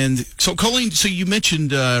And so, Colleen, so you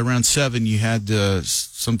mentioned around 7 you had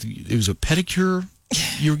something. It was a pedicure.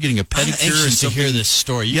 You were getting a pedicure. I'm anxious to hear this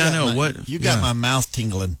story. You what? You got my mouth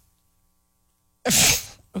tingling.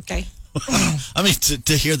 Okay. I mean,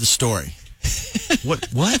 to hear the story.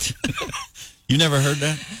 What? You never heard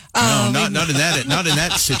that? No, not in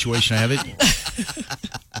that situation. I haven't.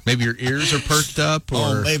 Maybe your ears are perked up,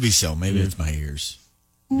 or maybe so. Maybe it's my ears.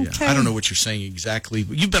 Okay. Yeah, I don't know what you're saying exactly.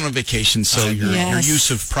 You've been on vacation, so your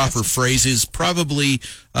use of proper phrases probably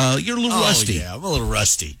you're a little rusty. Yeah, I'm a little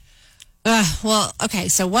rusty. Well, okay.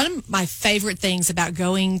 So one of my favorite things about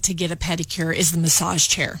going to get a pedicure is the massage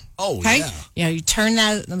chair. Oh, okay? yeah. You know, you turn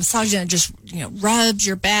the massage and it just rubs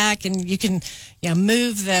your back, and you can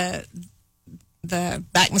move the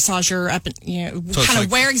back massager up and So kind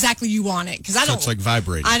of where exactly you want it, because it's like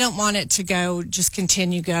vibrating. I don't want it to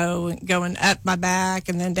continue going up my back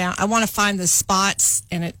and then down. I want to find the spots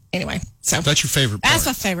in it anyway. So that's your favorite part. That's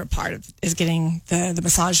my favorite part is getting the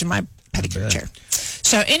massage in my pedicure chair.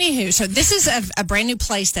 So anywho, this is a brand new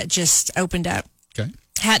place that just opened up. Okay.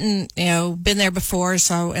 Hadn't been there before,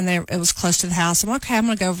 it was close to the house. I'm okay. I'm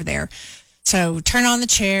gonna go over there. So turn on the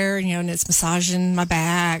chair, and it's massaging my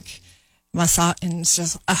back. And it's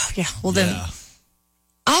just, then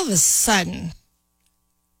all of a sudden,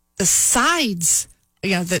 the sides,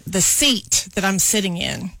 the seat that I'm sitting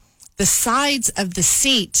in, the sides of the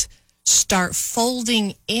seat start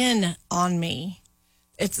folding in on me.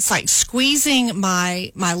 It's like squeezing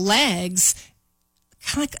my legs,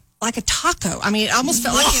 kind of like a taco. I mean, it almost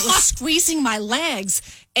felt like it was squeezing my legs.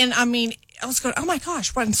 And I mean, I was going, oh my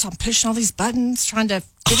gosh, what? And so I'm pushing all these buttons, trying to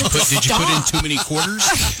get it to stop. Did you put in too many quarters?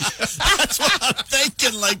 That's what I'm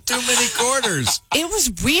thinking, like too many quarters. It was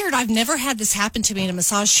weird. I've never had this happen to me in a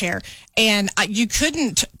massage chair. And you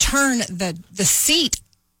couldn't turn the seat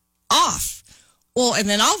off. Well, and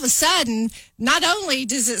then all of a sudden, not only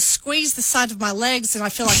does it squeeze the side of my legs and I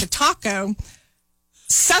feel like a taco,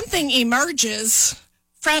 something emerges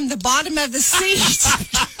from the bottom of the seat.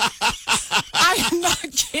 I am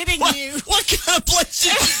not kidding you. What kind of place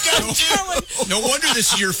did you go to? No wonder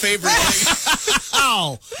this is your favorite thing.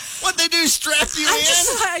 Oh, what'd they do, strap you I'm in?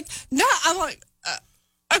 just like, no, I'm like,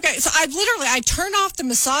 okay, so I turn off the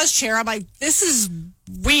massage chair. I'm like, this is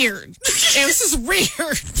weird. This is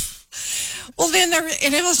weird. Well, then I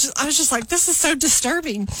was just like, this is so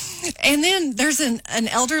disturbing. And then there's an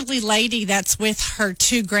elderly lady that's with her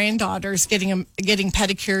 2 granddaughters getting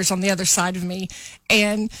pedicures on the other side of me.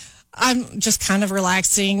 And I'm just kind of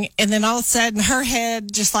relaxing. And then all of a sudden her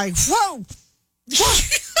head just like, whoa,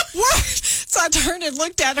 what? So I turned and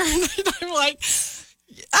looked at her and I'm like,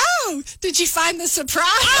 oh, did you find the surprise?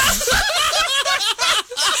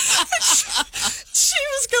 She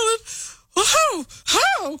was going, whoa.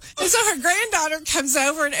 And so her granddaughter comes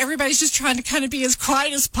over and everybody's just trying to kind of be as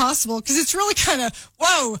quiet as possible because it's really kind of,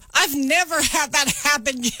 whoa, I've never had that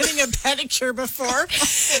happen getting a pedicure before. Okay.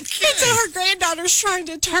 And so her granddaughter's trying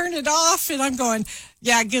to turn it off and I'm going,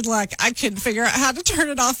 yeah, good luck. I couldn't figure out how to turn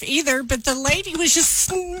it off either. But the lady was just,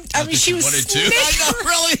 she was snickering. I know,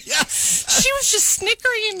 really? Yeah. She was just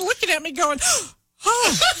snickering and looking at me going,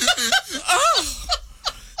 oh.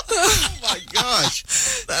 Oh my gosh,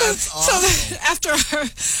 that's awesome. So after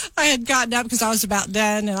I had gotten up because I was about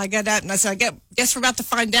done, and I got out and I said, I guess we're about to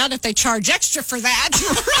find out if they charge extra for that.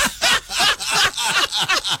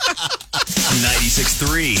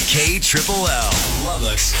 96.3 KLLL,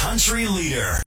 Lubbock's country leader.